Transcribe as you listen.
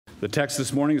The text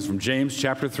this morning is from James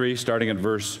chapter 3, starting at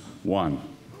verse 1.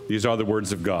 These are the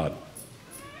words of God.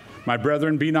 My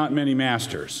brethren, be not many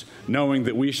masters, knowing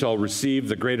that we shall receive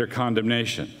the greater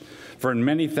condemnation. For in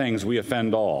many things we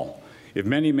offend all. If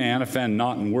any man offend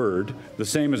not in word, the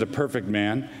same is a perfect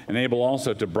man, and able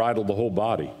also to bridle the whole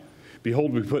body.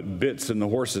 Behold, we put bits in the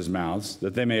horses' mouths,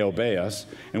 that they may obey us,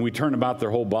 and we turn about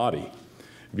their whole body.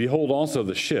 Behold also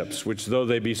the ships, which though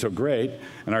they be so great,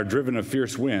 and are driven of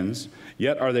fierce winds,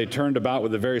 yet are they turned about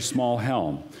with a very small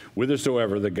helm,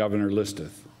 whithersoever the governor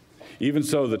listeth. Even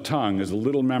so the tongue is a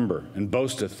little member, and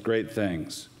boasteth great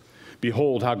things.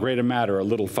 Behold, how great a matter a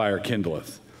little fire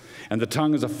kindleth. And the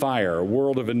tongue is a fire, a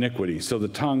world of iniquity. So is the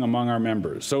tongue among our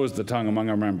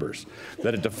members,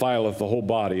 that it defileth the whole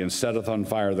body, and setteth on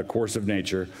fire the course of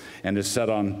nature, and is set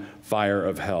on fire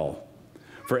of hell.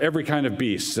 For every kind of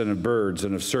beasts, and of birds,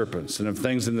 and of serpents, and of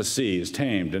things in the sea is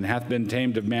tamed, and hath been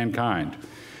tamed of mankind.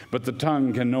 But the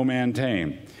tongue can no man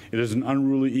tame. It is an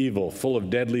unruly evil, full of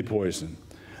deadly poison.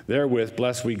 Therewith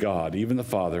bless we God, even the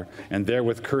Father, and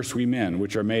therewith curse we men,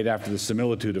 which are made after the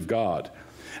similitude of God.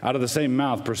 Out of the same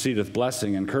mouth proceedeth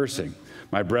blessing and cursing.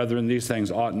 My brethren, these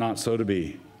things ought not so to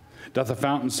be. Doth a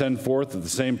fountain send forth at the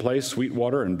same place sweet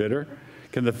water and bitter?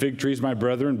 Can the fig trees, my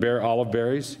brethren, bear olive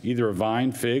berries, either a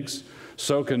vine, figs?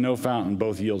 So can no fountain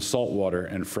both yield salt water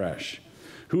and fresh.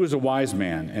 Who is a wise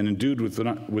man and endued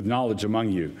with knowledge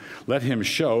among you? Let him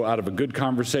show out of a good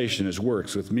conversation his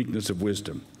works with meekness of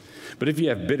wisdom. But if ye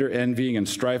have bitter envying and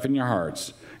strife in your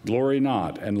hearts, glory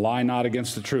not, and lie not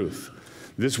against the truth.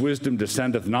 This wisdom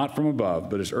descendeth not from above,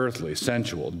 but is earthly,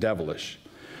 sensual, devilish.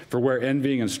 For where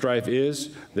envying and strife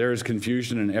is, there is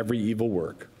confusion in every evil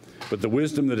work. But the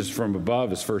wisdom that is from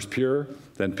above is first pure,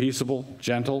 then peaceable,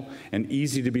 gentle, and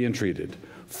easy to be entreated,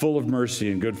 full of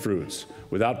mercy and good fruits,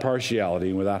 without partiality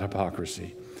and without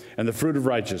hypocrisy. And the fruit of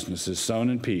righteousness is sown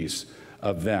in peace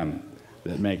of them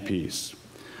that make peace.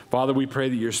 Father, we pray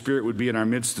that your Spirit would be in our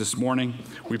midst this morning.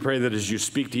 We pray that as you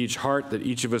speak to each heart, that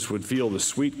each of us would feel the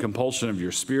sweet compulsion of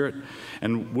your Spirit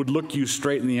and would look you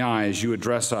straight in the eye as you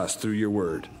address us through your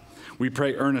word. We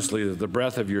pray earnestly that the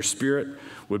breath of your Spirit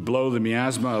would blow the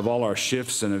miasma of all our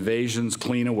shifts and evasions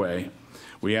clean away.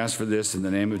 We ask for this in the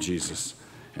name of Jesus,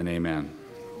 and amen.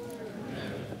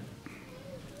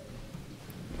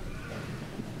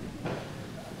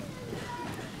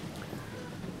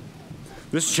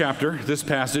 This chapter, this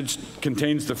passage,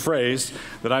 contains the phrase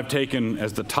that I've taken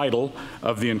as the title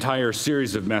of the entire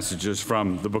series of messages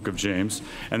from the book of James,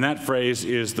 and that phrase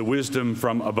is the wisdom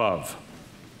from above.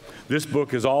 This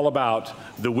book is all about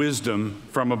the wisdom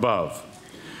from above.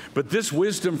 But this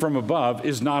wisdom from above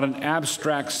is not an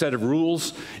abstract set of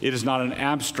rules. It is not an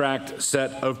abstract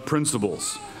set of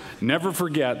principles. Never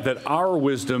forget that our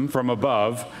wisdom from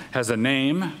above has a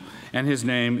name, and his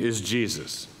name is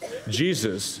Jesus.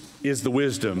 Jesus is the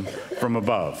wisdom from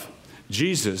above.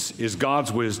 Jesus is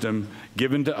God's wisdom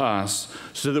given to us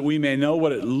so that we may know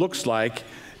what it looks like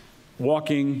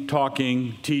walking,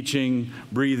 talking, teaching,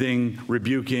 breathing,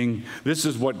 rebuking. This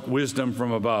is what wisdom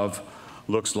from above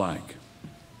looks like.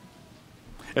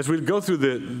 As we go through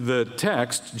the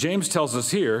text, James tells us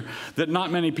here that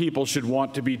not many people should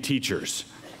want to be teachers.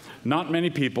 Not many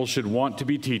people should want to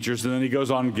be teachers, and then he goes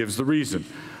on and gives the reason.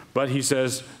 But he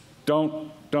says,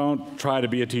 don't try to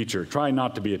be a teacher. Try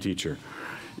not to be a teacher.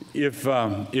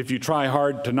 If you try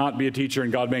hard to not be a teacher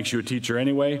and God makes you a teacher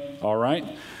anyway, all right.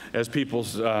 As I think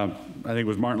it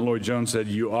was Martin Lloyd-Jones said,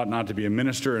 you ought not to be a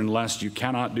minister unless you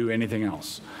cannot do anything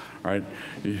else, all right?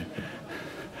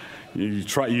 You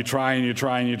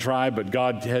try, but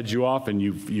God heads you off and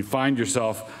you find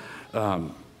yourself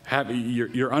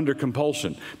you're under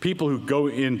compulsion. People who go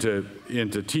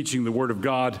into teaching the Word of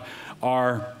God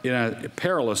are in a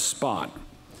perilous spot.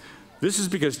 This is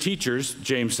because teachers,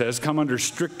 James says, come under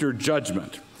stricter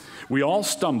judgment. We all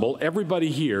stumble. Everybody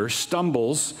here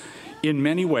stumbles in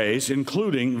many ways,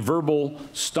 including verbal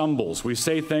stumbles. We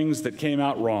say things that came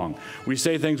out wrong. We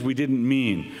say things we didn't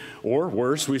mean. Or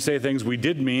worse, we say things we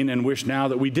did mean and wish now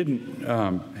that we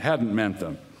hadn't meant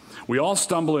them. We all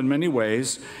stumble in many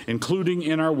ways, including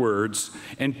in our words,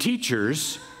 and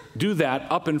teachers do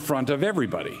that up in front of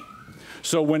everybody.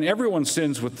 So when everyone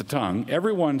sins with the tongue,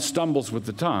 everyone stumbles with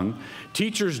the tongue,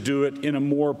 teachers do it in a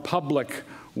more public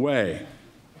way.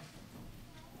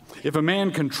 If a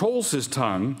man controls his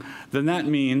tongue, then that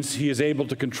means he is able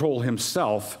to control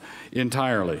himself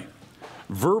entirely.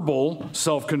 Verbal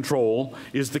self-control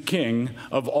is the king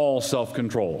of all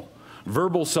self-control.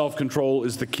 Verbal self-control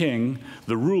is the king,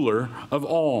 the ruler of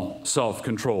all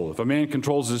self-control. If a man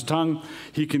controls his tongue,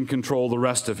 he can control the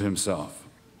rest of himself.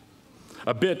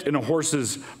 A bit in a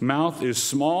horse's mouth is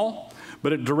small,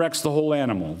 but it directs the whole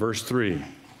animal. Verse 3.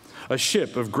 A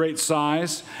ship of great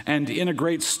size and in a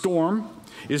great storm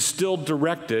is still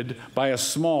directed by a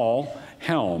small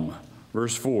helm.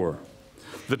 Verse 4.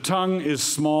 The tongue is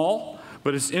small,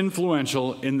 but it's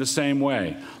influential in the same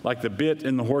way. Like the bit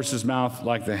in the horse's mouth,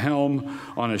 like the helm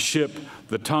on a ship,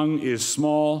 the tongue is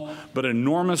small, but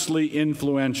enormously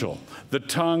influential. The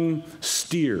tongue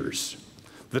steers.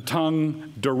 The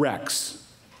tongue directs.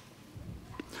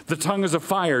 The tongue is a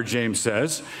fire, James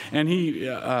says, and he,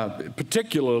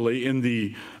 particularly in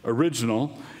the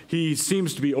original, he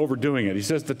seems to be overdoing it. He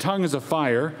says the tongue is a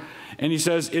fire, and he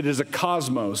says it is a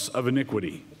cosmos of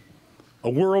iniquity, a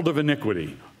world of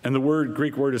iniquity. And the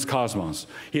Greek word is cosmos.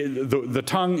 The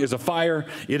tongue is a fire.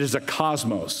 It is a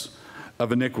cosmos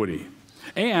of iniquity.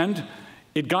 And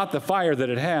it got the fire that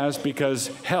it has because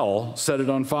hell set it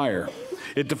on fire.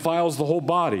 It defiles the whole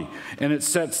body, and it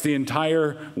sets the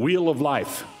entire wheel of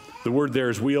life. The word there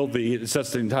is wheel. It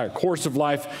sets the entire course of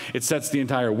life. It sets the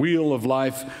entire wheel of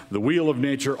life, the wheel of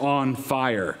nature, on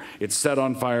fire. It's set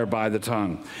on fire by the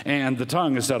tongue. And the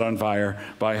tongue is set on fire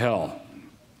by hell.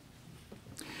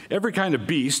 Every kind of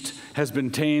beast has been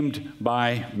tamed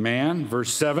by man,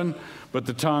 verse 7, but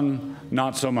the tongue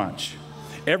not so much.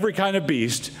 Every kind of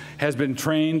beast has been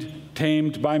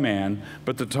tamed by man,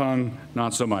 but the tongue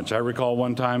not so much. I recall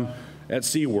one time at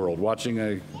SeaWorld watching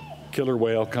a killer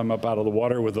whale come up out of the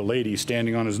water with a lady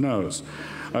standing on his nose.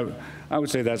 I would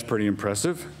say that's pretty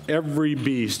impressive. Every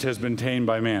beast has been tamed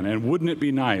by man, and wouldn't it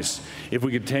be nice if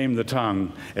we could tame the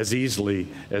tongue as easily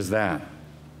as that?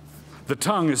 The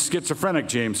tongue is schizophrenic,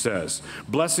 James says,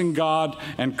 blessing God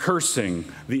and cursing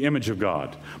the image of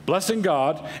God. Blessing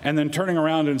God and then turning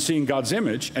around and seeing God's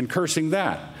image and cursing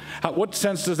that. What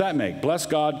sense does that make? Bless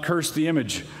God, curse the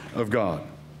image of God.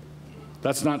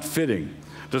 That's not fitting.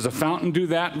 Does a fountain do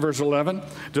that, verse 11?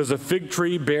 Does a fig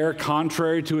tree bear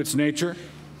contrary to its nature?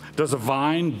 Does a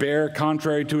vine bear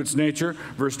contrary to its nature?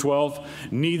 Verse 12,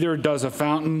 neither does a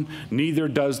fountain, neither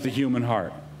does the human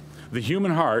heart. The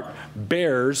human heart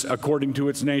bears according to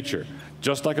its nature.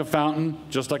 Just like a fountain,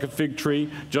 just like a fig tree,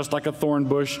 just like a thorn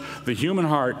bush, the human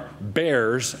heart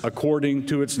bears according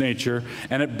to its nature,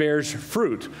 and it bears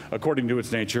fruit according to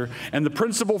its nature. And the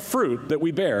principal fruit that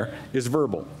we bear is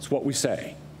verbal. It's what we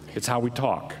say. It's how we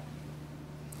talk.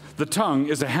 The tongue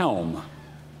is a helm.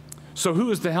 So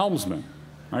who is the helmsman?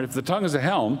 All right, if the tongue is a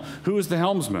helm, who is the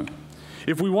helmsman?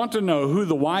 If we want to know who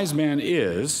the wise man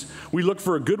is, we look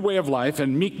for a good way of life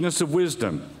and meekness of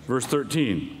wisdom. Verse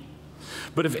 13.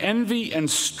 But if envy and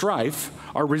strife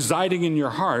are residing in your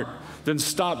heart, then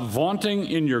stop vaunting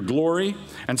in your glory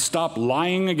and stop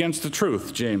lying against the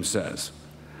truth, James says.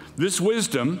 This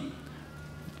wisdom,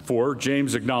 for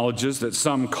James acknowledges that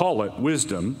some call it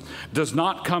wisdom, does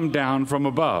not come down from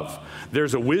above.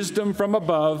 There's a wisdom from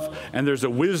above, and there's a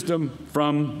wisdom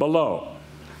from below.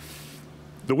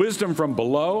 The wisdom from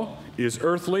below is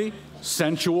earthly,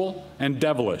 sensual, and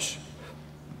devilish.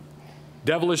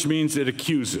 Devilish means it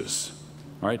accuses.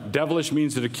 All right? Devilish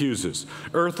means it accuses.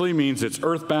 Earthly means it's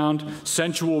earthbound.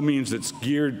 Sensual means it's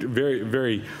geared very,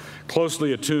 very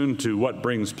closely attuned to what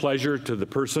brings pleasure to the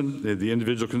person, the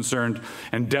individual concerned.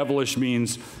 And devilish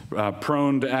means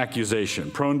prone to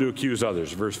accusation, prone to accuse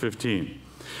others. Verse 15.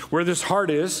 Where this heart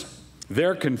is,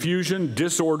 there confusion,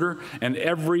 disorder, and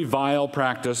every vile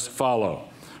practice follow.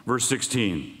 Verse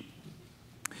 16.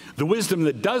 The wisdom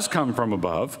that does come from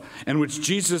above, and which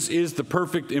Jesus is the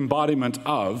perfect embodiment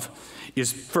of,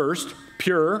 is first,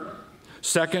 pure,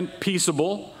 second,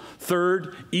 peaceable,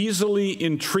 third, easily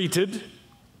entreated,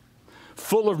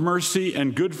 full of mercy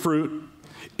and good fruit,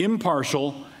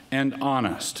 impartial and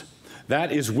honest.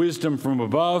 That is wisdom from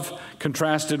above,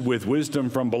 contrasted with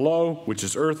wisdom from below, which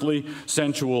is earthly,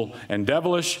 sensual, and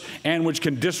devilish, and which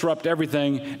can disrupt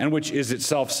everything, and which is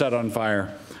itself set on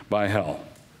fire by hell.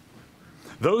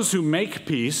 Those who make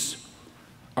peace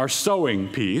are sowing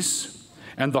peace,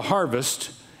 and the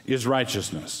harvest is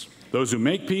righteousness. Those who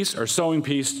make peace are sowing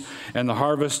peace, and the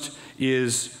harvest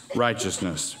is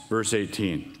righteousness. Verse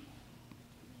 18.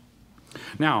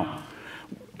 Now,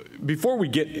 before we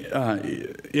get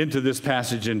into this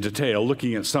passage in detail,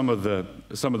 looking at some of the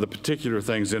particular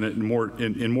things in it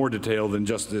in more detail than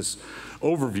just this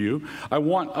overview, I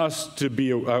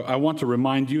want to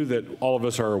remind you that all of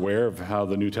us are aware of how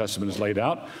the New Testament is laid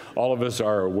out. All of us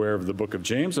are aware of the book of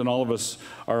James, and all of us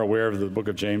are aware of the book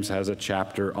of James has a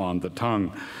chapter on the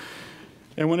tongue.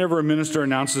 And whenever a minister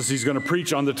announces he's going to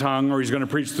preach on the tongue or he's going to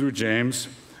preach through James,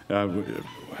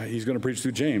 he's going to preach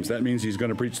through James. That means he's going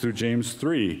to preach through James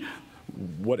 3.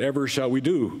 Whatever shall we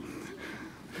do?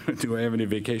 Do I have any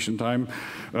vacation time?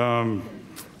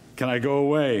 Can I go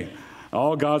away?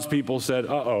 All God's people said,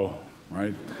 uh-oh,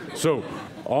 right? So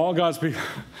all God's people,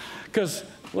 because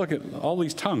look at all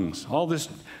these tongues, all this,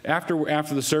 after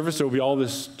the service, there will be all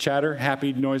this chatter,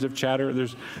 happy noise of chatter.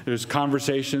 There's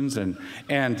conversations,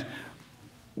 and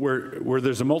where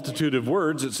there's a multitude of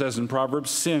words, it says in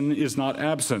Proverbs, sin is not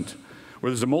absent. Where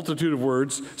there's a multitude of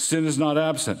words, sin is not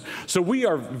absent. So we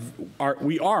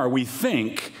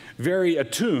think, very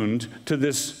attuned to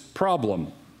this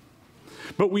problem.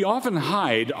 But we often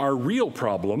hide our real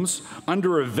problems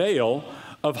under a veil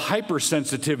of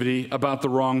hypersensitivity about the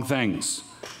wrong things.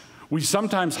 We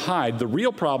sometimes hide the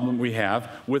real problem we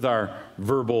have with our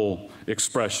verbal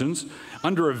expressions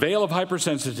under a veil of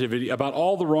hypersensitivity about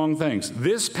all the wrong things.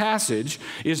 This passage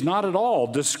is not at all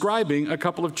describing a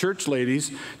couple of church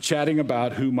ladies chatting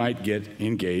about who might get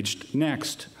engaged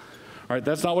next. All right,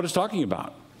 that's not what it's talking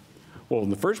about. Well, in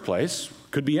the first place,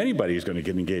 could be anybody who's going to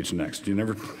get engaged next. You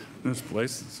never, in this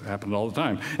place, it's happened all the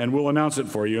time. And we'll announce it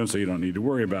for you, and so you don't need to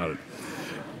worry about it.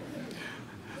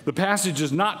 The passage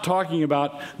is not talking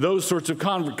about those sorts of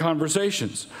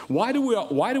conversations. Why do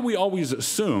we always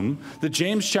assume that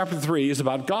James chapter 3 is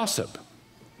about gossip?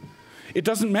 It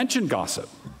doesn't mention gossip.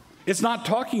 It's not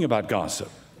talking about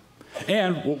gossip.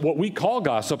 And what we call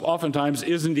gossip oftentimes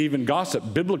isn't even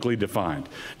gossip biblically defined.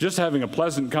 Just having a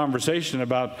pleasant conversation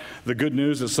about the good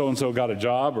news that so-and-so got a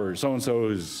job or so-and-so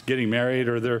is getting married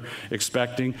or they're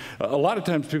expecting. A lot of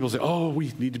times people say, oh,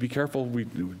 we need to be careful.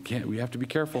 We have to be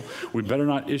careful. We better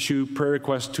not issue prayer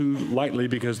requests too lightly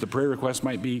because the prayer request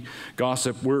might be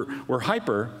gossip. We're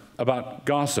hyper about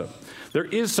gossip. There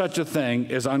is such a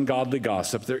thing as ungodly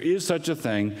gossip. There is such a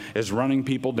thing as running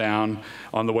people down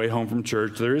on the way home from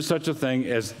church. There is such a thing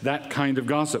as that kind of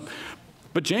gossip.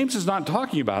 But James is not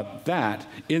talking about that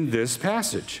in this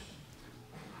passage.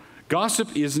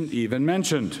 Gossip isn't even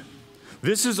mentioned.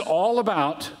 This is all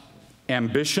about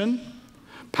ambition,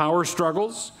 power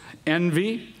struggles,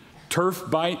 envy, turf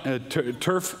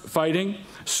fighting,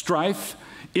 strife,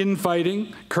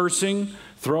 infighting, cursing,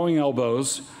 throwing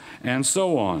elbows, and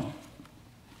so on.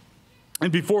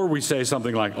 And before we say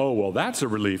something like, oh, well, that's a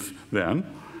relief then,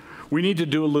 we need to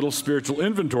do a little spiritual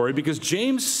inventory because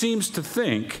James seems to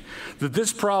think that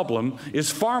this problem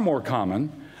is far more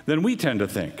common than we tend to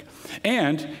think.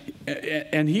 And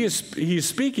he is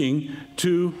speaking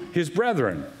to his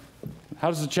brethren. How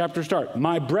does the chapter start?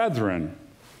 My brethren,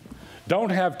 don't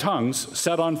have tongues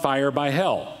set on fire by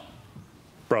hell,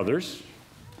 brothers.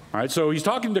 All right, so he's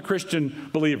talking to Christian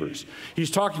believers.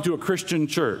 He's talking to a Christian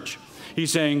church. He's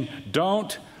saying,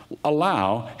 don't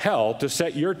allow hell to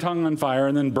set your tongue on fire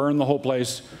and then burn the whole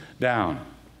place down.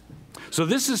 So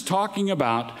this is talking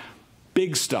about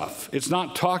big stuff. It's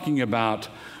not talking about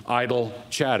idle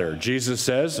chatter. Jesus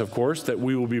says, of course, that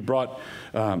we will be brought,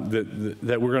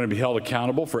 that we're going to be held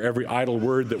accountable for every idle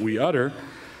word that we utter.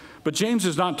 But James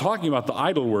is not talking about the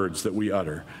idle words that we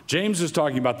utter. James is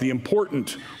talking about the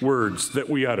important words that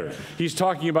we utter. He's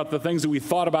talking about the things that we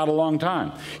thought about a long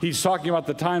time. He's talking about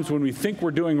the times when we think we're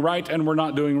doing right and we're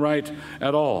not doing right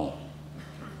at all.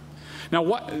 Now,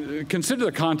 consider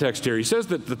the context here. He says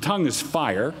that the tongue is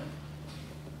fire.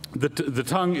 The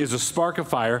tongue is a spark of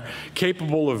fire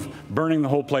capable of burning the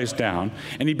whole place down.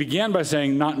 And he began by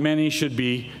saying, not many should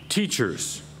be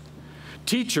teachers.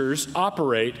 Teachers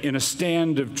operate in a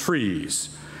stand of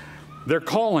trees. Their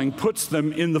calling puts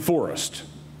them in the forest.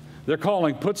 Their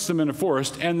calling puts them in a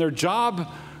forest, and their job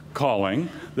calling,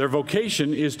 their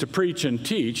vocation is to preach and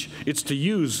teach. It's to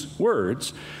use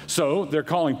words. So their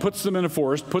calling puts them in a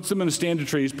forest, puts them in a stand of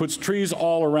trees, puts trees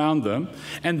all around them,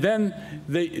 and then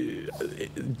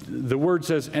the word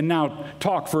says, and now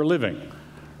talk for a living,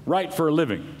 write for a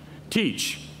living,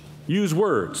 teach, use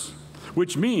words.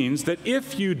 Which means that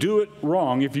if you do it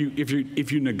wrong, if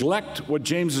you neglect what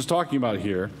James is talking about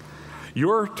here,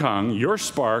 your tongue, your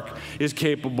spark, is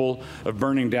capable of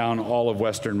burning down all of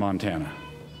western Montana.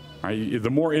 Right? The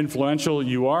more influential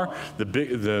you are, the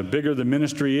bigger the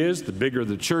ministry is, the bigger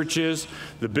the church is,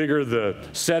 the bigger the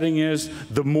setting is,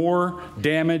 the more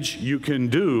damage you can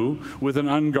do with an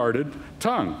unguarded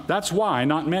tongue. That's why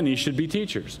not many should be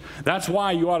teachers. That's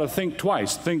why you ought to think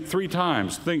twice, think 3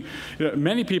 times.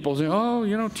 Many people say,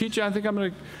 oh, teaching, I think I'm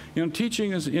going to,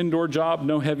 teaching is an indoor job,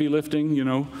 no heavy lifting,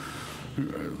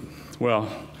 Well,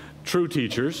 true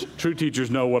teachers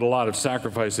know what a lot of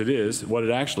sacrifice it is, what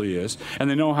it actually is, and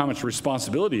they know how much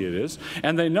responsibility it is,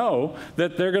 and they know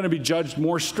that they're going to be judged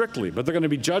more strictly, but they're going to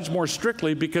be judged more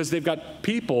strictly because they've got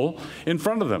people in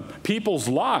front of them. People's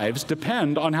lives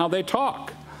depend on how they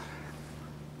talk.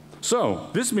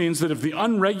 So, this means that if the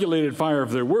unregulated fire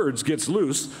of their words gets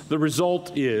loose, the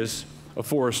result is a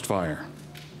forest fire.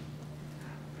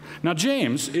 Now,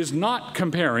 James is not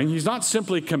comparing, he's not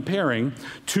simply comparing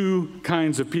two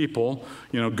kinds of people,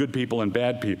 good people and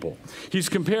bad people. He's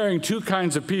comparing two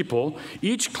kinds of people,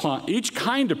 each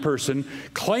kind of person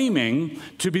claiming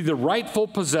to be the rightful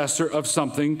possessor of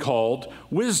something called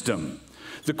wisdom.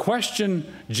 The question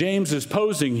James is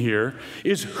posing here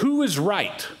is, who is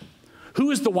right?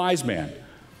 Who is the wise man?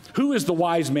 Who is the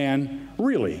wise man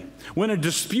really? When a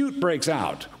dispute breaks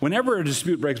out, whenever a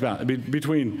dispute breaks out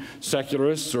between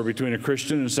secularists or between a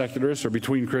Christian and a secularist or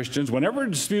between Christians, whenever a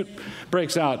dispute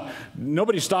breaks out,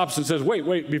 nobody stops and says,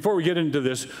 wait, before we get into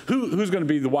this, who's going to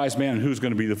be the wise man and who's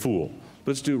going to be the fool?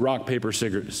 Let's do rock, paper,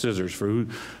 scissors for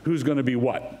who's going to be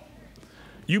what.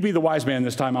 You be the wise man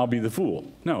this time, I'll be the fool.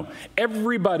 No,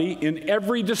 everybody in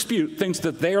every dispute thinks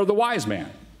that they are the wise man.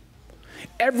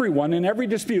 Everyone in every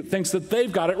dispute thinks that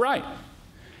they've got it right.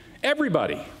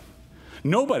 Everybody.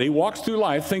 Nobody walks through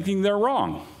life thinking they're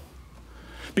wrong.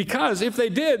 Because if they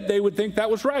did, they would think that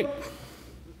was right.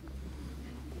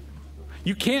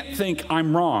 You can't think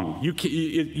I'm wrong.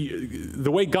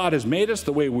 The way God has made us,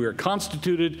 the way we are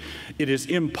constituted, it is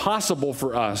impossible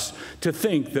for us to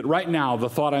think that right now the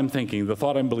thought I'm thinking, the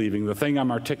thought I'm believing, the thing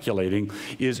I'm articulating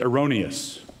is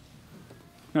erroneous.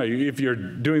 No, if you're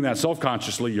doing that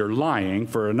self-consciously, you're lying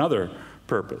for another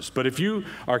purpose. But if you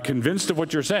are convinced of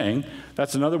what you're saying,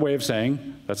 that's another way of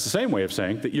saying, that's the same way of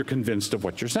saying that you're convinced of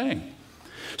what you're saying.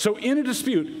 So in a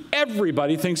dispute,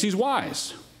 everybody thinks he's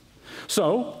wise.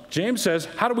 So James says,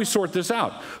 how do we sort this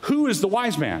out? Who is the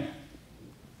wise man?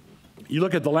 You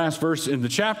look at the last verse in the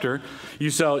chapter,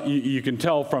 you can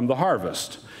tell from the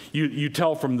harvest. You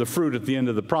tell from the fruit at the end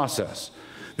of the process.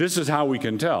 This is how we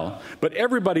can tell. But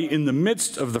everybody in the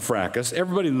midst of the fracas,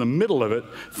 everybody in the middle of it,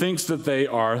 thinks that they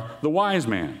are the wise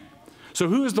man. So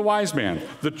who is the wise man?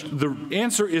 The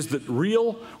answer is that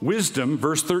real wisdom,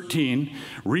 verse 13,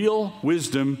 real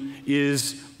wisdom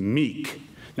is meek.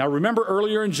 Now remember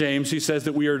earlier in James, he says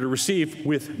that we are to receive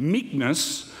with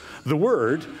meekness the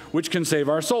word which can save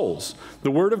our souls. The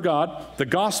word of God, the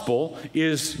gospel,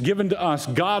 is given to us.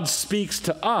 God speaks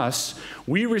to us.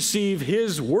 We receive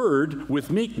his word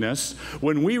with meekness.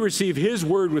 When we receive his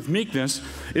word with meekness,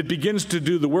 it begins to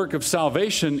do the work of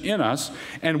salvation in us,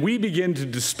 and we begin to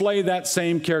display that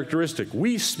same characteristic.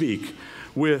 We speak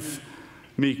with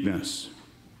meekness.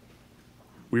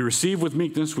 We receive with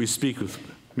meekness, we speak with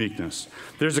meekness.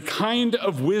 There's a kind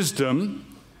of wisdom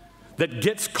that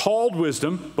gets called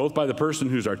wisdom, both by the person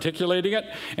who's articulating it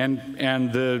and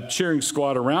the cheering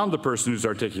squad around the person who's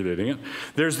articulating it.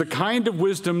 There's the kind of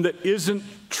wisdom that isn't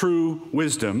true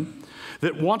wisdom,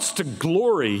 that wants to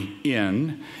glory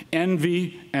in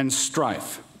envy and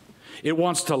strife. It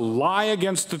wants to lie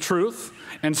against the truth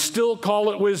and still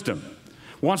call it wisdom,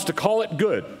 wants to call it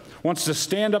good, wants to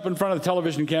stand up in front of the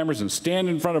television cameras and stand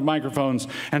in front of microphones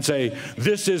and say,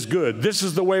 this is good. This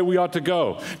is the way we ought to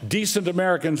go. Decent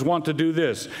Americans want to do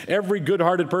this. Every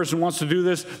good-hearted person wants to do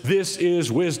this. This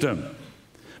is wisdom.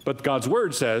 But God's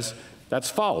word says that's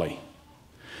folly.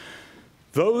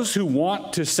 Those who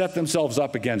want to set themselves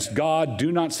up against God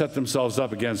do not set themselves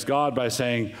up against God by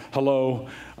saying, hello,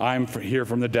 I'm here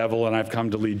from the devil and I've come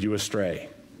to lead you astray.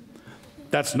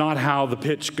 That's not how the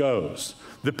pitch goes.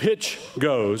 The pitch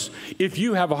goes, if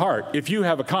you have a heart, if you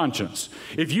have a conscience,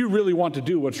 if you really want to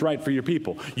do what's right for your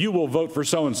people, you will vote for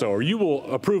so-and-so, or you will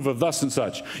approve of thus and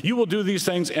such. You will do these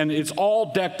things, and it's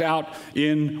all decked out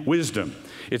in wisdom.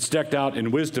 It's decked out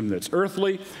in wisdom that's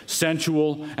earthly,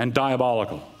 sensual, and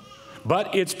diabolical.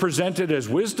 But it's presented as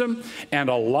wisdom, and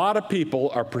a lot of people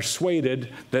are persuaded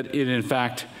that it, in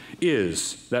fact,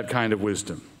 is that kind of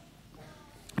wisdom.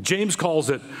 James calls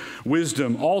it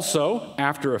wisdom also,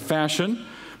 after a fashion,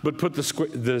 but put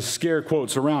the scare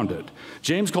quotes around it.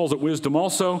 James calls it wisdom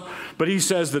also, but he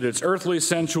says that it's earthly,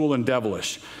 sensual, and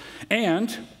devilish.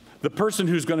 And the person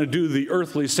who's going to do the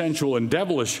earthly, sensual, and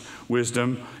devilish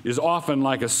wisdom is often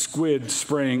like a squid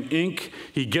spraying ink.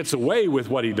 He gets away with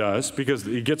what he does because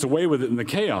he gets away with it in the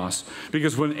chaos.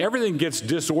 Because when everything gets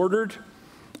disordered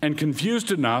and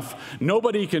confused enough,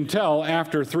 nobody can tell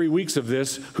after 3 weeks of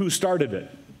this who started it.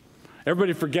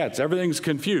 Everybody forgets. Everything's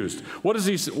confused. What does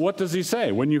he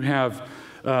say when you have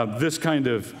this kind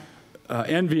of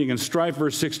envying and strife?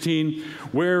 Verse 16,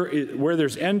 where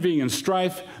there's envying and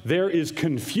strife, there is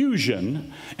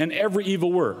confusion and every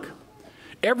evil work.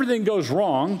 Everything goes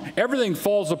wrong, everything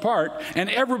falls apart, and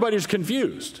everybody's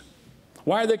confused.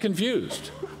 Why are they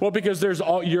confused? Well, because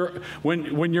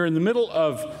when you're in the middle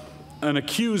of an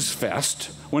accuse fest,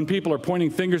 when people are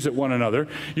pointing fingers at one another,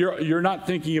 you're not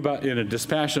thinking about in a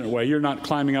dispassionate way. You're not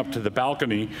climbing up to the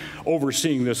balcony,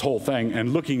 overseeing this whole thing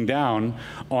and looking down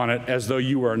on it as though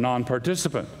you were a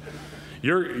non-participant.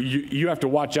 You have to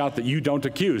watch out that you don't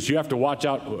accuse. You have to watch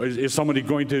out, is someone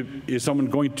going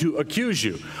to accuse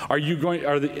you? Are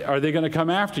they going to come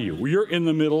after you? You're in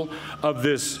the middle of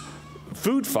this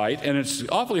food fight, and it's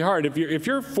awfully hard. If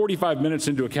you're 45 minutes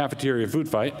into a cafeteria food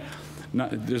fight,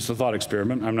 this is a thought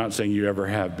experiment, I'm not saying you ever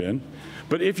have been,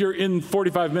 but if you're in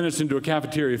 45 minutes into a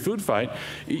cafeteria food fight,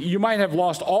 you might have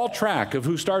lost all track of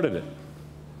who started it,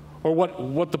 or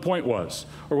what the point was,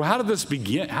 or how did this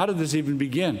begin? How did this even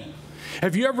begin?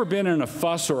 Have you ever been in a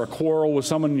fuss or a quarrel with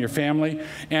someone in your family,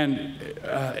 and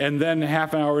then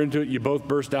half an hour into it, you both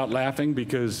burst out laughing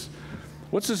because,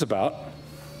 what's this about?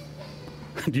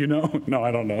 Do you know? No,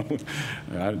 I don't know.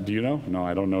 Do you know? No,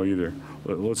 I don't know either.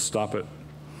 Let's stop it.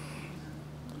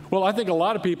 Well, I think a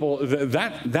lot of people,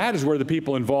 that is where the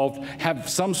people involved have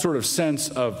some sort of sense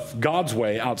of God's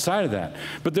way outside of that.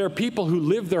 But there are people who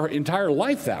live their entire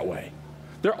life that way.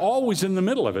 They're always in the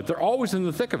middle of it. They're always in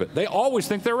the thick of it. They always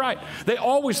think they're right. They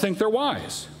always think they're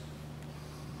wise.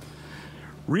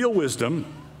 Real wisdom,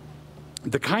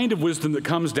 the kind of wisdom that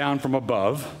comes down from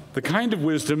above, the kind of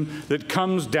wisdom that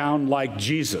comes down like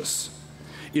Jesus,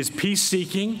 is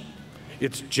peace-seeking,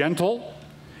 it's gentle,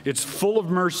 it's full of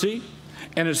mercy,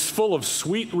 and it's full of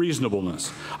sweet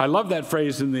reasonableness. I love that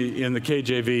phrase in the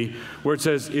KJV where it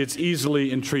says it's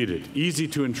easily entreated, easy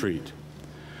to entreat.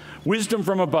 Wisdom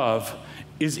from above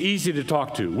is easy to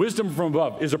talk to. Wisdom from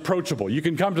above is approachable. You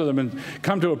can come to them and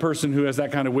come to a person who has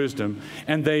that kind of wisdom,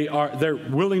 and they're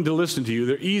willing to listen to you.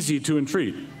 They're easy to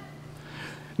entreat.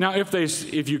 Now,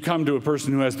 if you come to a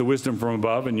person who has the wisdom from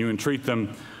above and you entreat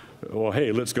them, well,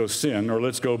 hey, let's go sin, or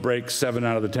let's go break 7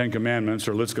 out of the 10 commandments,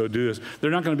 or let's go do this, they're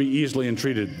not going to be easily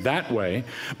entreated that way,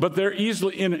 but they're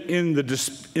easily in the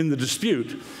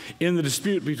dispute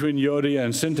between Euodia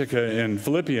and Syntyche in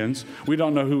Philippians. We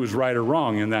don't know who was right or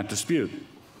wrong in that dispute.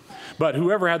 But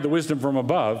whoever had the wisdom from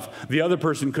above, the other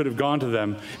person could have gone to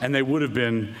them, and they would have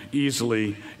been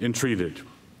easily entreated.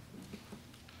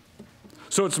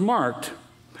 So it's marked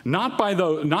not by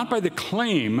the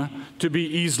claim to be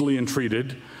easily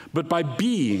entreated, but by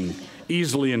being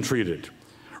easily entreated.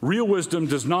 Real wisdom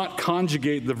does not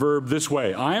conjugate the verb this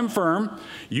way: I am firm,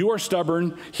 you are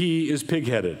stubborn, he is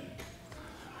pig-headed.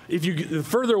 The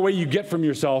further away you get from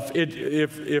yourself,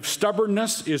 if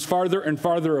stubbornness is farther and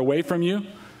farther away from you,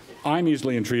 I'm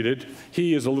easily entreated,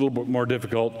 he is a little bit more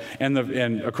difficult, and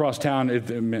across town,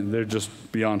 they're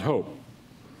just beyond hope.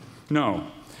 No.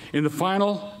 In the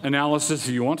final analysis,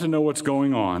 if you want to know what's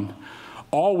going on,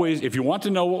 if you want to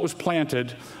know what was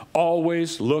planted,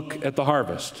 always look at the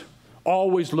harvest.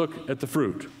 Always look at the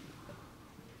fruit.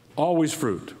 Always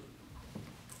fruit.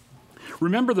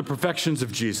 Remember the perfections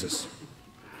of Jesus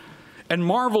and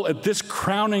marvel at this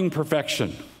crowning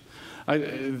perfection.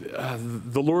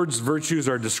 The Lord's virtues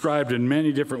are described in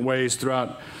many different ways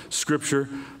throughout Scripture,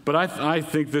 but I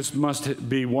think this must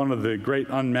be one of the great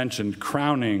unmentioned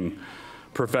crowning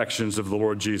perfections of the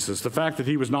Lord Jesus. The fact that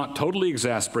he was not totally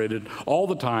exasperated all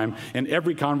the time in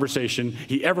every conversation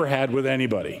he ever had with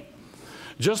anybody.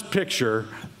 Just picture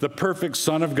the perfect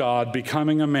Son of God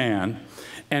becoming a man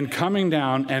and coming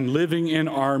down and living in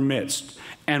our midst,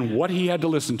 and what he had to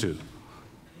listen to.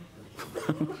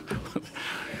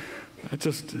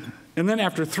 And then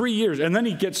after 3 years, and then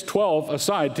he gets 12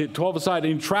 aside, and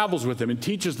he travels with them and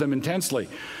teaches them intensely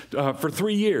for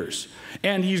 3 years.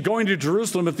 And he's going to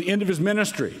Jerusalem at the end of his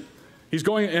ministry. He's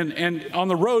going, and on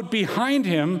the road behind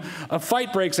him, a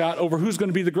fight breaks out over who's going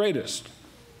to be the greatest.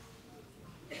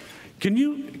 Can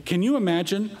you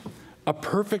imagine a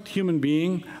perfect human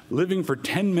being living for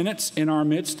 10 minutes in our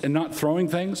midst and not throwing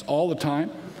things all the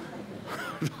time?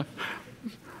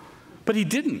 But he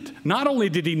didn't. Not only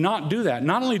did he not do that,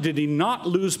 not only did he not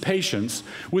lose patience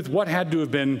with what had to have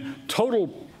been total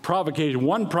provocation,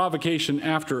 one provocation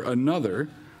after another,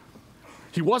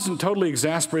 he wasn't totally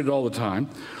exasperated all the time.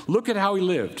 Look at how he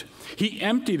lived. He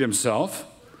emptied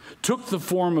himself, took the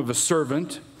form of a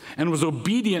servant, and was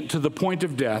obedient to the point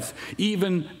of death,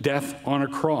 even death on a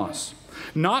cross.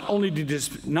 Not only did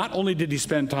he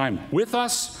spend time with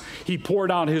us, he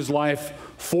poured out his life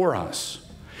for us.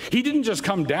 He didn't just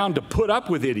come down to put up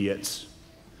with idiots.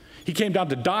 He came down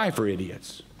to die for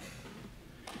idiots.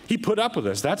 He put up with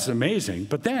us. That's amazing.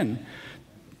 But then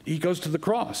he goes to the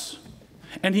cross.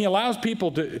 And he allows people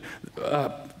to,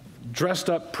 dressed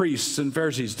up priests and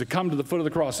Pharisees, to come to the foot of the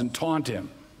cross and taunt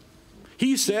him.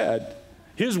 He said,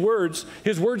 his words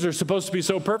are supposed to be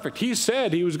so perfect. He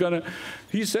said,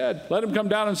 let him come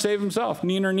down and save himself.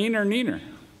 Neener, neener, neener.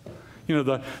 You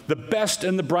know, the best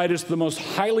and the brightest, the most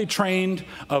highly trained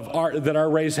that our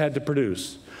race had to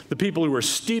produce. the people who are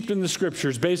steeped in the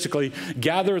Scriptures, basically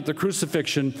gather at the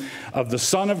crucifixion of the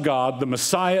Son of God, the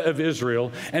Messiah of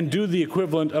Israel, and do the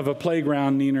equivalent of a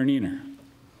playground neener neener.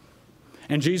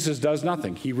 And Jesus does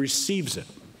nothing. He receives it.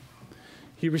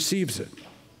 He receives it.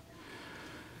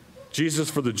 Jesus,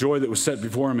 for the joy that was set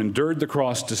before him, endured the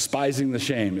cross, despising the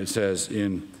shame, it says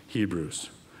in Hebrews.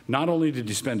 Not only did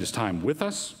he spend his time with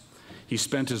us, he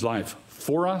spent his life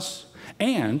for us,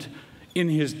 and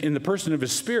in the person of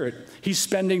his Spirit, he's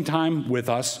spending time with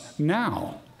us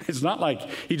now. It's not like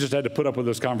he just had to put up with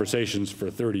those conversations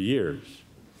for 30 years.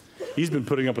 He's been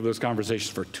putting up with those conversations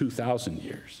for 2,000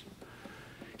 years.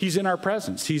 He's in our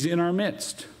presence. He's in our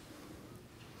midst.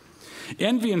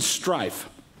 Envy and strife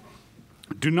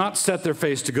do not set their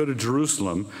face to go to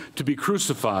Jerusalem to be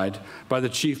crucified by the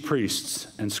chief priests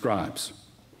and scribes.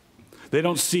 They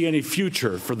don't see any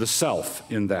future for the self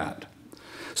in that.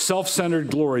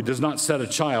 Self-centered glory does not set a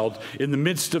child in the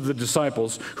midst of the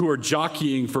disciples who are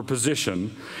jockeying for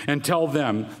position and tell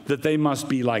them that they must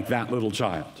be like that little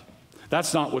child.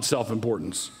 That's not what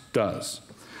self-importance does.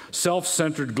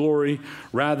 Self-centered glory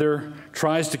rather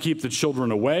tries to keep the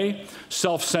children away.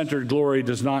 Self-centered glory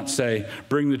does not say,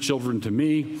 bring the children to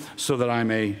me so that I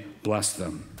may bless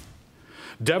them.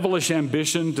 Devilish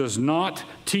ambition does not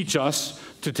teach us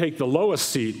to take the lowest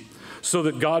seat so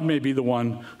that God may be the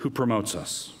one who promotes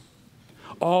us.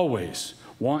 Always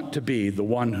want to be the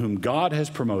one whom God has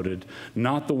promoted,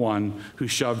 not the one who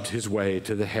shoved his way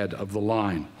to the head of the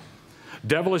line.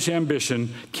 Devilish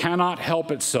ambition cannot help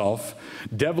itself.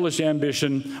 Devilish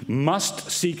ambition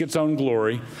must seek its own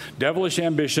glory. Devilish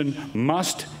ambition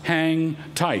must hang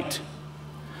tight.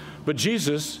 But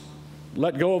Jesus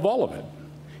let go of all of it.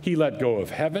 He let go of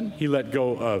heaven. He let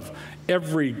go of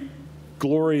every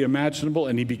glory imaginable,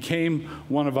 and he became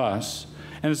one of us.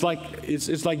 And it's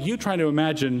like you trying to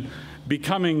imagine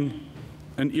becoming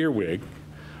an earwig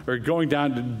or going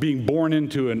down to being born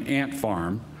into an ant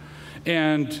farm,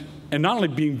 and not only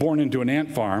being born into an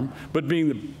ant farm, but being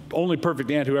the only perfect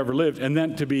ant who ever lived, and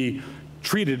then to be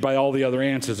treated by all the other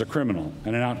ants as a criminal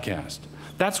and an outcast.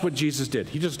 That's what Jesus did.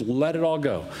 He just let it all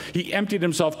go. He emptied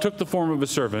himself, took the form of a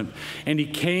servant, and he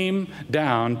came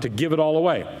down to give it all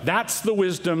away. That's the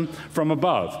wisdom from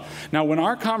above. Now, when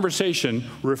our conversation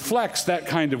reflects that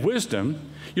kind of wisdom,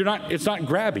 it's not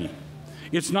grabby.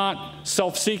 It's not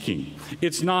self-seeking.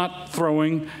 It's not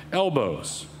throwing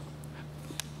elbows.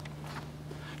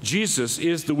 Jesus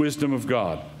is the wisdom of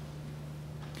God.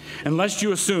 Unless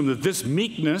you assume that this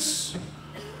meekness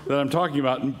that I'm talking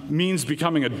about means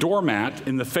becoming a doormat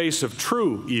in the face of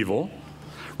true evil,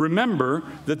 remember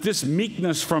that this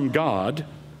meekness from God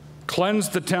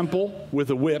cleansed the temple with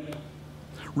a whip,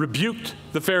 rebuked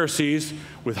the Pharisees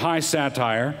with high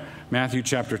satire, Matthew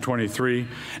chapter 23,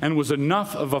 and was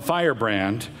enough of a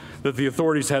firebrand that the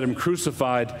authorities had him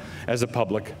crucified as a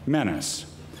public menace.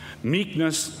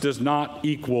 Meekness does not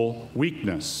equal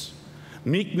weakness.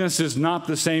 Meekness is not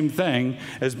the same thing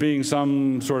as being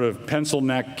some sort of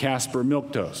pencil-neck Casper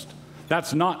milquetoast.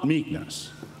 That's not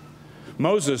meekness.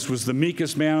 Moses was the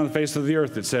meekest man on the face of the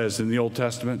earth, it says in the Old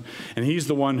Testament, and he's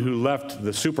the one who left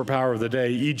the superpower of the day,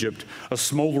 Egypt, a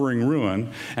smoldering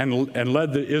ruin, and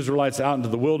led the Israelites out into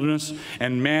the wilderness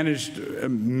and managed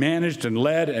and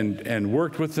led and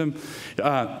worked with them.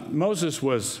 Moses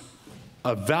was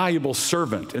a valuable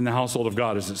servant in the household of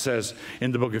God, as it says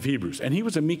in the book of Hebrews. And he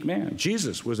was a meek man.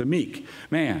 Jesus was a meek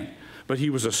man. But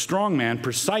he was a strong man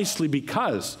precisely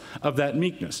because of that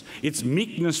meekness. It's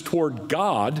meekness toward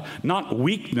God, not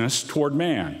weakness toward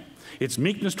man. It's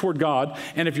meekness toward God.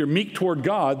 And if you're meek toward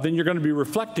God, then you're going to be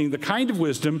reflecting the kind of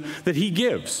wisdom that he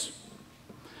gives.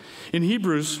 In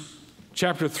Hebrews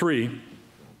chapter 3,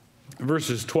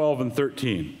 verses 12 and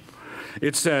 13,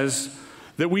 it says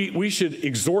that we should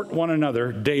exhort one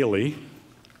another daily,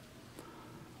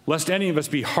 lest any of us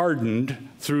be hardened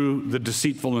through the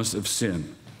deceitfulness of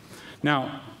sin.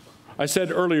 Now, I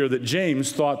said earlier that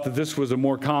James thought that this was a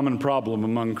more common problem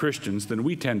among Christians than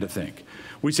we tend to think.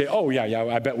 We say, oh, yeah,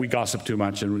 I bet we gossip too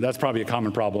much, and that's probably a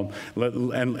common problem,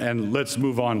 and let's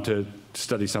move on to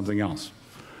study something else.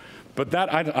 But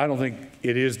that, I don't think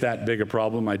it is that big a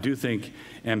problem. I do think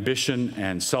ambition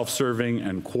and self-serving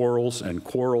and quarrels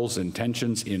and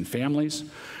tensions in families,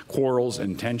 quarrels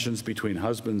and tensions between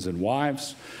husbands and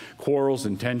wives, quarrels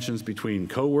and tensions between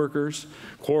co-workers,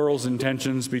 quarrels and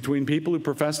tensions between people who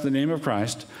profess the name of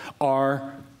Christ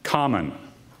are common.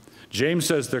 James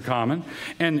says they're common,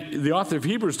 and the author of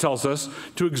Hebrews tells us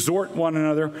to exhort one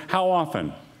another how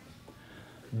often?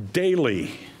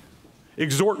 Daily.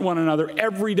 Exhort one another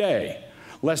every day,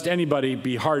 lest anybody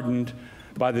be hardened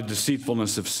by the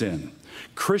deceitfulness of sin.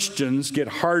 Christians get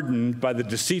hardened by the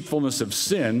deceitfulness of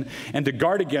sin, and to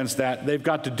guard against that, they've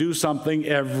got to do something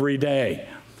every day.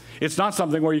 It's not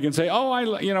something where you can say, oh,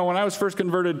 when I was first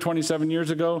converted 27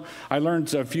 years ago, I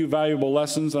learned a few valuable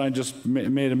lessons, and I just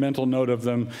made a mental note of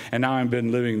them, and now I've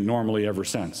been living normally ever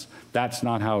since. That's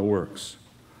not how it works.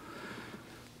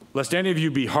 Lest any of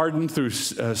you be hardened through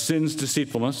sin's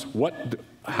deceitfulness.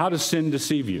 How does sin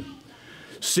deceive you?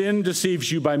 Sin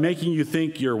deceives you by making you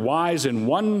think you're wise in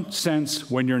one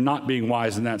sense when you're not being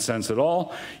wise in that sense at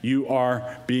all. You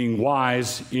are being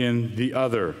wise in the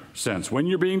other sense. When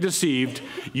you're being deceived,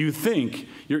 you think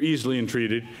you're easily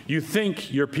entreated. You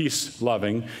think you're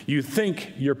peace-loving. You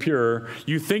think you're pure.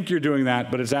 You think you're doing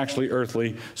that, but it's actually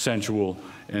earthly, sensual,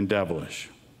 and devilish.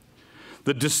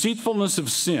 The deceitfulness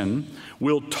of sin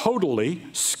will totally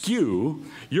skew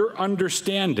your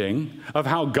understanding of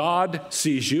how God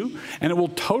sees you, and it will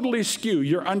totally skew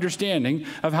your understanding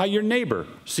of how your neighbor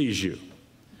sees you.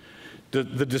 The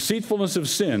deceitfulness of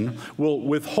sin will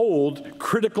withhold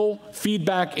critical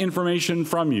feedback information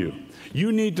from you.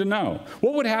 You need to know.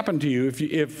 What would happen to you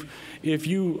if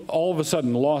you all of a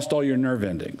sudden lost all your nerve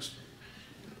endings?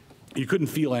 You couldn't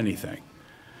feel anything.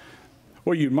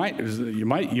 Well, you might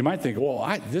think,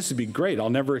 well, this would be great.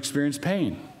 I'll never experience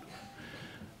pain.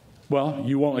 Well,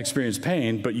 you won't experience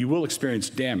pain, but you will experience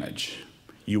damage.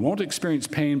 You won't experience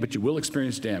pain, but you will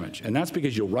experience damage. And that's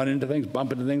because you'll run into things,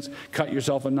 bump into things, cut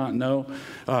yourself and not know.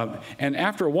 And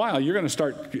after a while, you're going to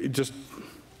start just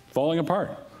falling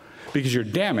apart because you're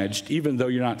damaged even though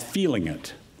you're not feeling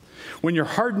it. When you're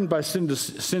hardened by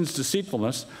sin's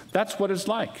deceitfulness, that's what it's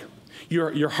like.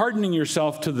 You're hardening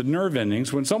yourself to the nerve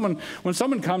endings. When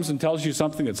someone comes and tells you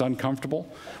something that's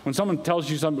uncomfortable, when someone tells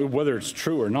you something, whether it's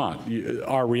true or not,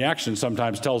 our reaction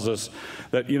sometimes tells us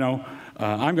that,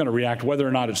 I'm going to react whether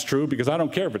or not it's true because I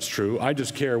don't care if it's true. I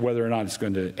just care whether or not it's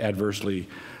going to adversely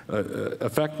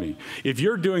affect me. If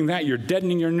you're doing that, you're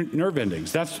deadening your nerve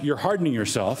endings. You're hardening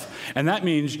yourself, and that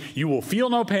means you will feel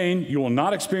no pain, you will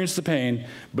not experience the pain,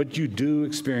 but you do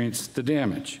experience the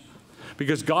damage.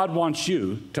 Because God wants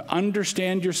you to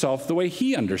understand yourself the way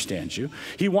He understands you.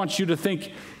 He wants you to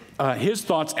think His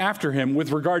thoughts after Him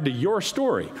with regard to your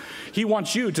story. He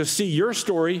wants you to see your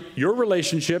story, your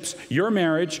relationships, your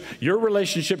marriage, your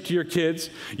relationship to your kids,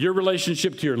 your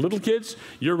relationship to your little kids,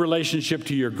 your relationship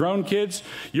to your grown kids,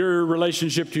 your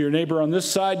relationship to your neighbor on this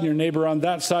side and your neighbor on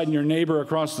that side and your neighbor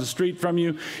across the street from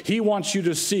you. He wants you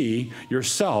to see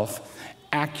yourself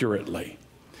accurately.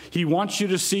 He wants you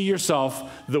to see yourself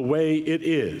the way it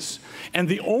is. And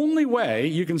the only way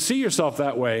you can see yourself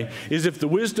that way is if the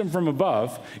wisdom from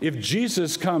above, if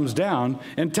Jesus comes down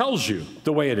and tells you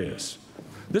the way it is.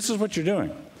 This is what you're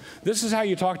doing. This is how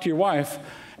you talk to your wife,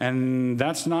 and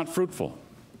that's not fruitful.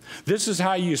 This is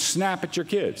how you snap at your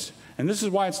kids, and this is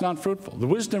why it's not fruitful. The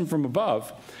wisdom from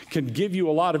above can give you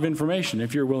a lot of information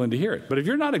if you're willing to hear it. But if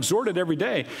you're not exhorted every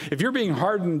day, if you're being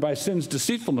hardened by sin's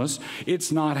deceitfulness,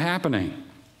 it's not happening.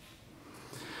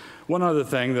 One other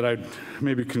thing that I'd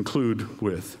maybe conclude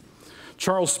with.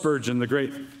 Charles Spurgeon, the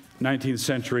great 19th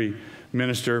century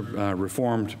minister,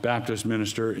 Reformed Baptist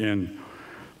minister in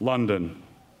London,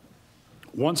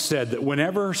 once said that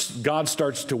whenever God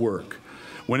starts to work,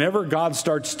 whenever God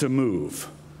starts to move,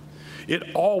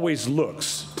 it always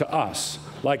looks to us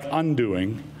like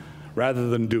undoing rather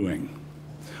than doing.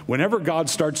 Whenever God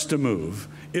starts to move,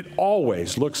 it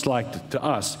always looks like to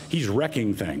us He's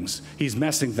wrecking things. He's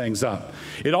messing things up.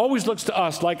 It always looks to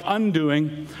us like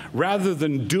undoing rather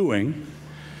than doing,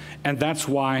 and that's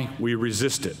why we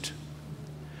resist it.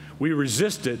 We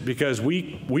resist it because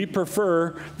we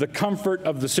prefer the comfort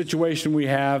of the situation we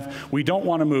have. We don't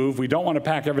want to move. We don't want to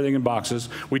pack everything in boxes.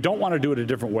 We don't want to do it a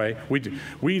different way.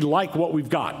 We like what we've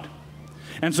got.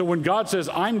 And so when God says,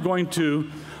 I'm going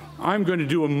to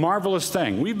do a marvelous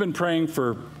thing. We've been praying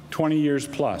for 20 years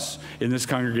plus in this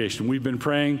congregation. We've been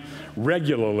praying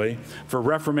regularly for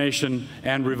reformation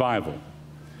and revival.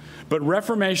 But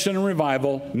reformation and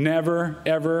revival never,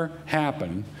 ever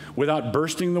happen without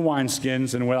bursting the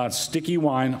wineskins and without sticky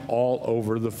wine all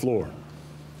over the floor.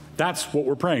 That's what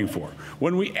we're praying for.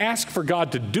 When we ask for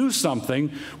God to do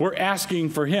something, we're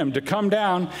asking for Him to come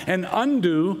down and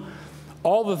undo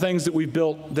all the things that we've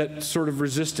built that sort of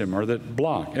resist Him or that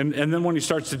block. And then when He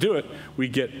starts to do it, we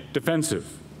get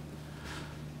defensive.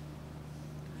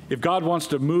 If God wants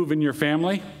to move in your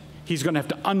family, He's going to have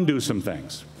to undo some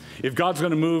things. If God's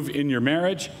going to move in your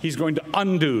marriage, He's going to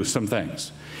undo some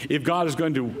things. If God is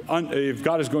going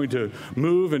to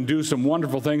move and do some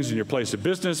wonderful things in your place of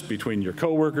business, between your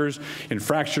coworkers, in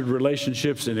fractured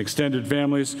relationships, in extended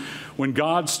families, when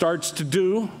God starts to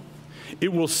do,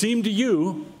 it will seem to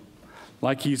you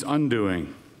like he's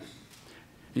undoing.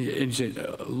 And you say,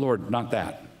 Lord, not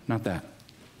that, not that.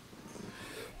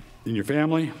 In your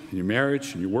family, in your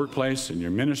marriage, in your workplace, in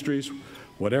your ministries,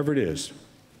 whatever it is,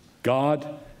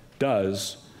 God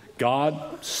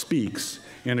speaks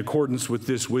in accordance with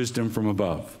this wisdom from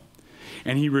above.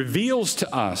 And he reveals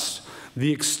to us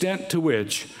the extent to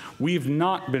which we've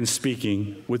not been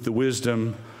speaking with the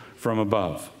wisdom from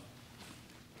above.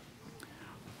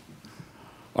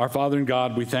 Our Father in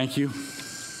God, we thank you.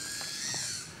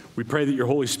 We pray that your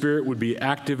Holy Spirit would be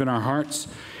active in our hearts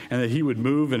and that he would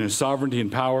move in his sovereignty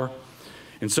and power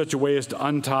in such a way as to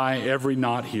untie every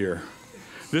knot here.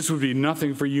 This would be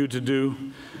nothing for you to do,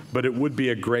 but it would be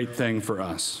a great thing for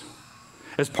us.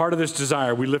 As part of this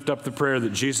desire, we lift up the prayer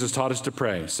that Jesus taught us to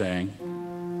pray, saying,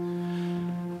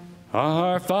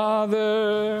 Our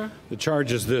Father. The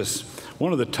charge is this.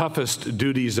 One of the toughest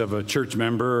duties of a church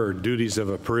member or duties of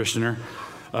a parishioner,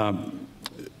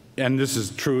 and this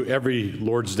is true every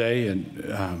Lord's Day,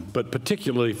 but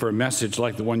particularly for a message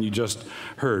like the one you just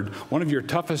heard, one of your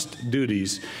toughest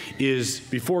duties is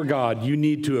before God, you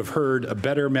need to have heard a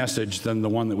better message than the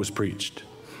one that was preached.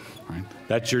 Right?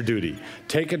 That's your duty.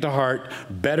 Take it to heart,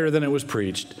 better than it was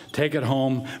preached. Take it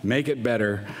home, make it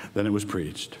better than it was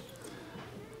preached.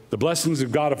 The blessings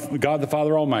of God the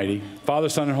Father Almighty, Father,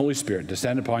 Son, and Holy Spirit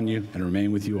descend upon you and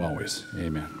remain with you always.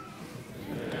 Amen.